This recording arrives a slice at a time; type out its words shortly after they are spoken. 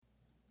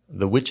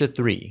The Witcher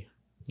 3,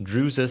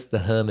 Drusus the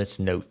Hermit's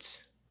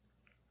Notes.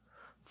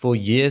 For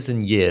years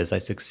and years I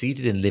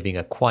succeeded in living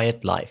a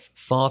quiet life,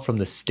 far from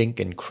the stink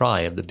and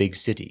cry of the big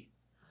city.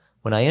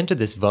 When I entered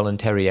this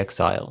voluntary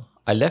exile,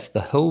 I left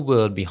the whole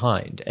world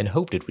behind and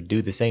hoped it would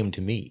do the same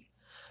to me.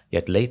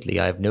 Yet lately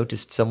I have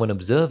noticed someone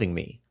observing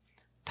me.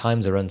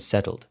 Times are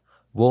unsettled.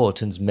 War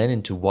turns men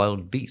into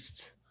wild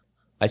beasts.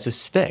 I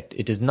suspect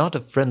it is not a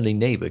friendly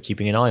neighbor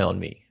keeping an eye on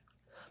me.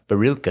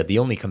 Barilka, the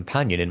only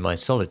companion in my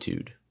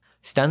solitude,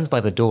 stands by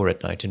the door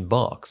at night and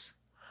barks.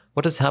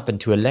 What has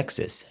happened to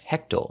Alexis,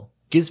 Hector,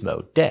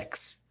 Gizmo,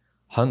 Dex?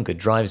 Hunger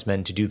drives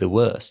men to do the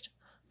worst.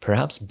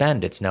 Perhaps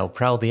bandits now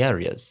prowl the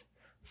areas.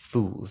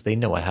 Fools, they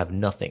know I have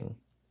nothing.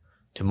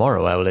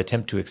 Tomorrow I will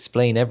attempt to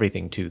explain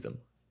everything to them.